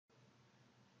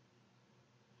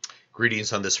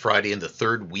Greetings on this Friday in the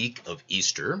third week of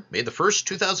Easter, May the 1st,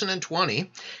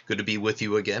 2020. Good to be with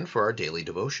you again for our daily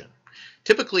devotion.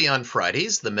 Typically on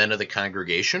Fridays, the men of the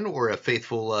congregation or a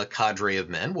faithful cadre of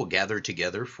men will gather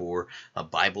together for a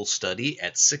Bible study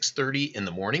at 6:30 in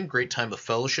the morning. Great time of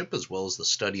fellowship as well as the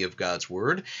study of God's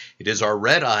Word. It is our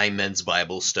Red Eye Men's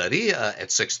Bible Study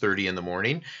at 6:30 in the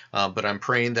morning, but I'm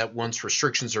praying that once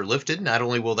restrictions are lifted, not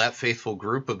only will that faithful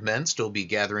group of men still be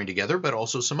gathering together, but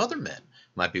also some other men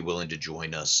might be willing to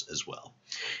join us as well.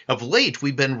 Of late,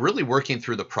 we've been really working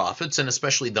through the prophets, and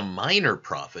especially the minor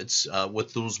prophets.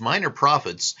 With those minor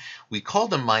prophets, we call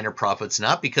them minor prophets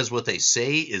not because what they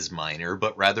say is minor,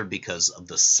 but rather because of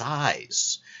the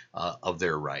size of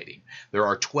their writing. There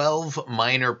are 12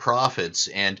 minor prophets,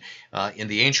 and in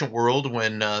the ancient world,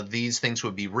 when these things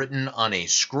would be written on a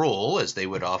scroll, as they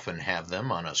would often have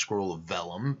them on a scroll of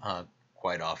vellum,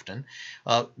 quite often,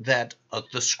 that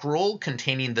the scroll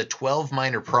containing the 12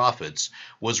 minor prophets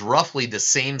was roughly the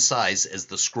same size as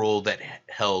the scroll that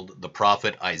held the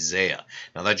prophet Isaiah.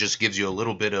 Now that just gives you a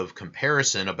little bit of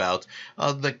comparison about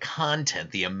the content,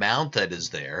 the amount that is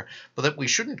there, but that we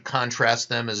shouldn't contrast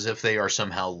them as if they are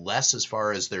somehow less as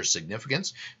far as their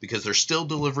significance, because they're still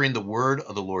delivering the word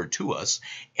of the Lord to us.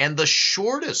 And the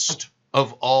shortest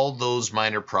of all those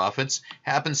minor prophets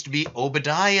happens to be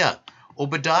Obadiah.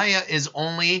 Obadiah is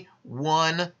only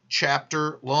one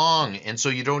chapter long, and so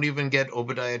you don't even get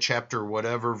Obadiah chapter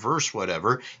whatever, verse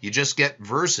whatever, you just get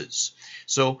verses.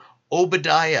 So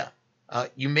Obadiah,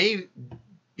 you may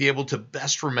be able to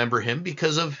best remember him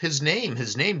because of his name.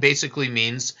 His name basically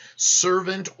means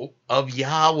servant of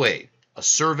Yahweh, a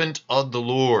servant of the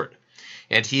Lord,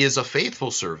 and he is a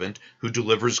faithful servant who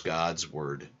delivers God's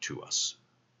word to us.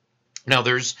 Now,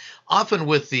 there's often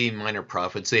with the minor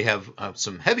prophets, they have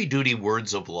some heavy-duty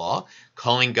words of law,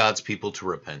 calling God's people to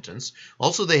repentance.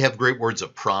 Also, they have great words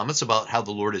of promise about how the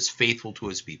Lord is faithful to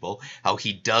his people, how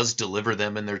he does deliver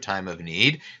them in their time of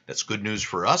need. That's good news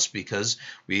for us because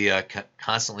we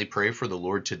constantly pray for the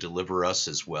Lord to deliver us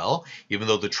as well, even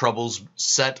though the troubles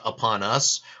set upon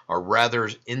us are rather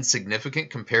insignificant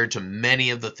compared to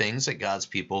many of the things that God's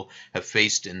people have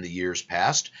faced in the years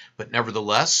past. But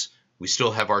nevertheless, we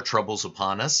still have our troubles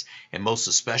upon us, and most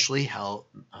especially how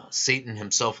Satan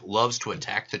himself loves to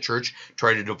attack the church,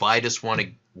 try to divide us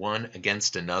one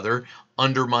against another,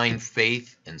 undermine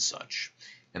faith and such.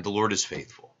 And the Lord is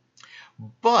faithful.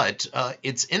 But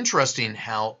it's interesting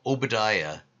how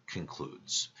Obadiah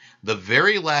concludes. The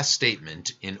very last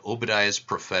statement in Obadiah's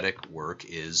prophetic work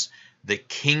is, "The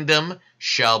kingdom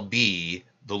shall be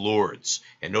the Lord's."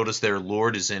 And notice there,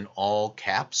 Lord is in all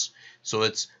caps. So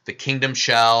it's the kingdom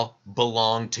shall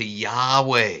belong to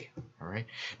Yahweh. All right.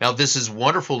 Now, this is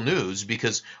wonderful news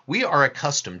because we are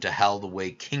accustomed to how the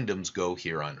way kingdoms go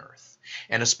here on earth.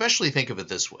 And especially think of it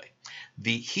this way.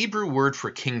 The Hebrew word for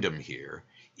kingdom here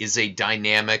is a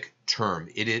dynamic term.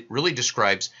 It really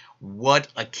describes what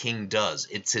a king does.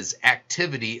 It's his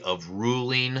activity of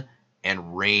ruling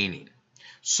and reigning.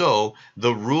 So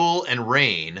the rule and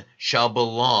reign shall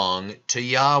belong to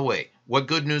Yahweh. What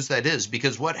good news that is,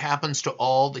 because what happens to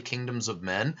all the kingdoms of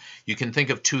men? You can think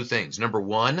of two things. Number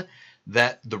one,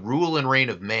 that the rule and reign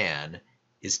of man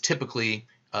is typically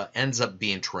ends up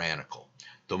being tyrannical.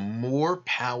 The more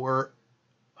power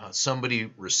somebody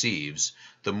receives,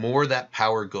 the more that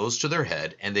power goes to their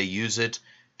head, and they use it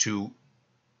to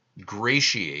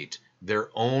gratiate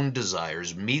their own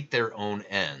desires, meet their own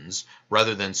ends,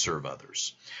 rather than serve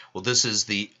others. Well, this is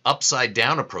the upside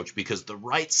down approach, because the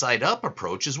right side up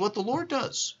approach is what the Lord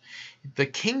does. The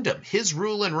kingdom, his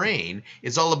rule and reign,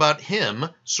 is all about him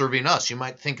serving us. You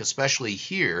might think especially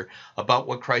here about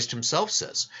what Christ himself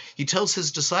says. He tells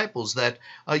his disciples that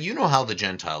you know how the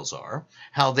Gentiles are,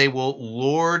 how they will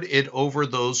lord it over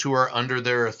those who are under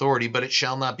their authority, but it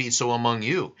shall not be so among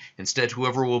you. Instead,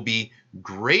 whoever will be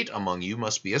great among you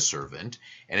must be a servant.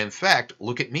 And in fact,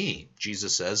 look at me.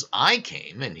 Jesus says, I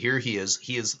came, and here he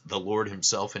is the Lord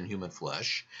himself in human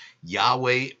flesh,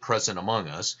 Yahweh present among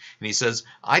us. And he says,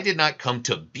 I did not come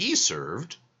to be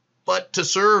served, but to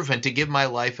serve and to give my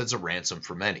life as a ransom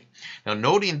for many. Now,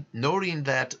 noting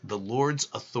that the Lord's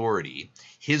authority,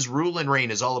 his rule and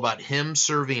reign is all about him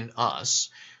serving us,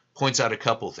 points out a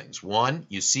couple things. One,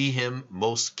 you see him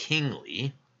most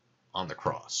kingly on the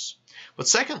cross. But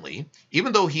secondly,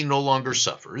 even though he no longer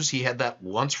suffers, he had that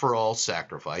once-for-all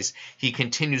sacrifice, he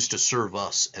continues to serve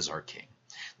us as our king.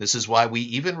 This is why we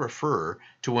even refer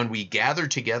to when we gather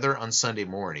together on Sunday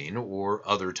morning, or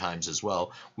other times as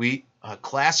well, we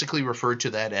classically refer to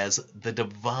that as the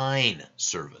divine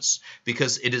service,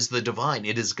 because it is the divine,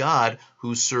 it is God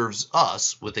who serves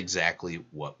us with exactly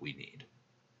what we need.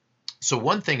 So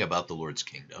one thing about the Lord's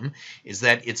kingdom is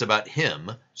that it's about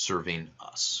him serving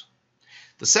us.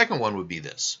 The second one would be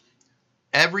this.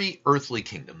 Every earthly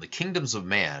kingdom, the kingdoms of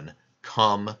man,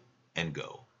 come and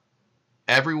go.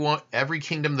 Every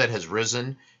kingdom that has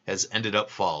risen has ended up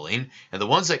falling, and the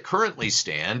ones that currently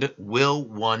stand will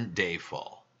one day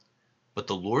fall. But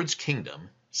the Lord's kingdom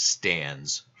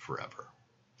stands forever.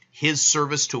 His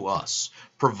service to us,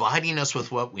 providing us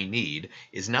with what we need,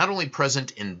 is not only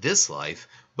present in this life,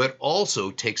 but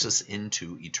also takes us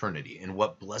into eternity. And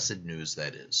what blessed news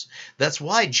that is. That's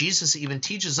why Jesus even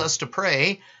teaches us to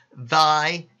pray,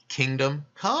 "Thy kingdom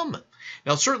come."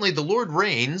 Now, certainly the Lord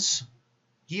reigns.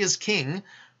 He is king,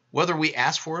 whether we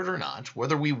ask for it or not,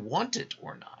 whether we want it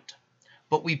or not.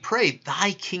 But we pray,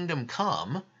 "Thy kingdom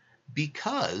come,"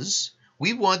 because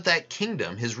we want that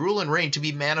kingdom, his rule and reign, to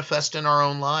be manifest in our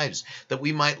own lives, that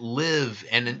we might live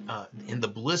in the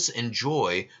bliss and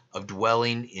joy of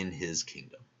dwelling in his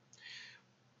kingdom.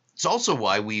 It's also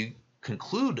why we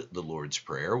conclude the Lord's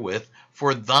Prayer with,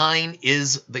 "For thine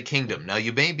is the kingdom." Now,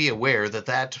 you may be aware that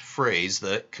that phrase,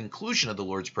 the conclusion of the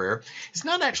Lord's Prayer, is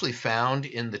not actually found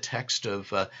in the text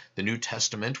of the New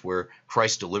Testament where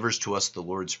Christ delivers to us the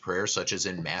Lord's Prayer, such as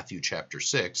in Matthew chapter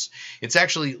 6. It's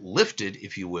actually lifted,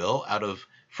 if you will, out of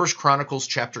 1 Chronicles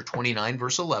chapter 29,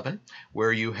 verse 11,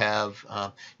 where you have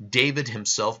David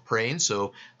himself praying.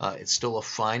 So it's still a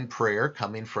fine prayer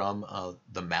coming from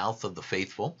the mouth of the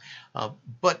faithful.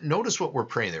 But notice what we're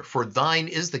praying there. "For thine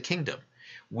is the kingdom."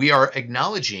 We are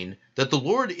acknowledging that the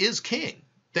Lord is king,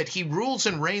 that he rules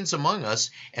and reigns among us.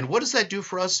 And what does that do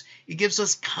for us? It gives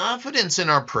us confidence in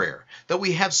our prayer that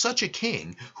we have such a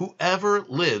king who ever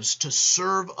lives to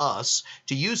serve us,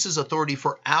 to use his authority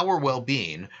for our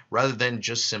well-being rather than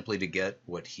just simply to get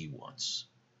what he wants.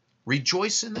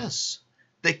 Rejoice in this.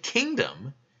 The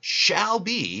kingdom shall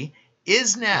be,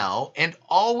 is now, and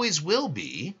always will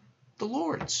be the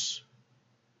Lord's.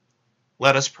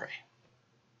 Let us pray.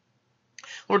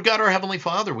 Lord God, our Heavenly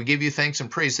Father, we give you thanks and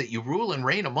praise that you rule and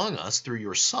reign among us through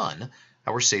your Son,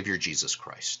 our Savior Jesus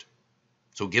Christ.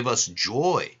 So give us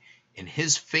joy in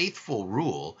his faithful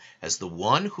rule as the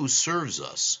one who serves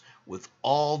us with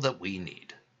all that we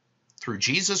need. Through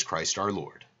Jesus Christ our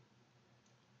Lord.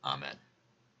 Amen.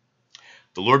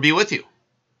 The Lord be with you.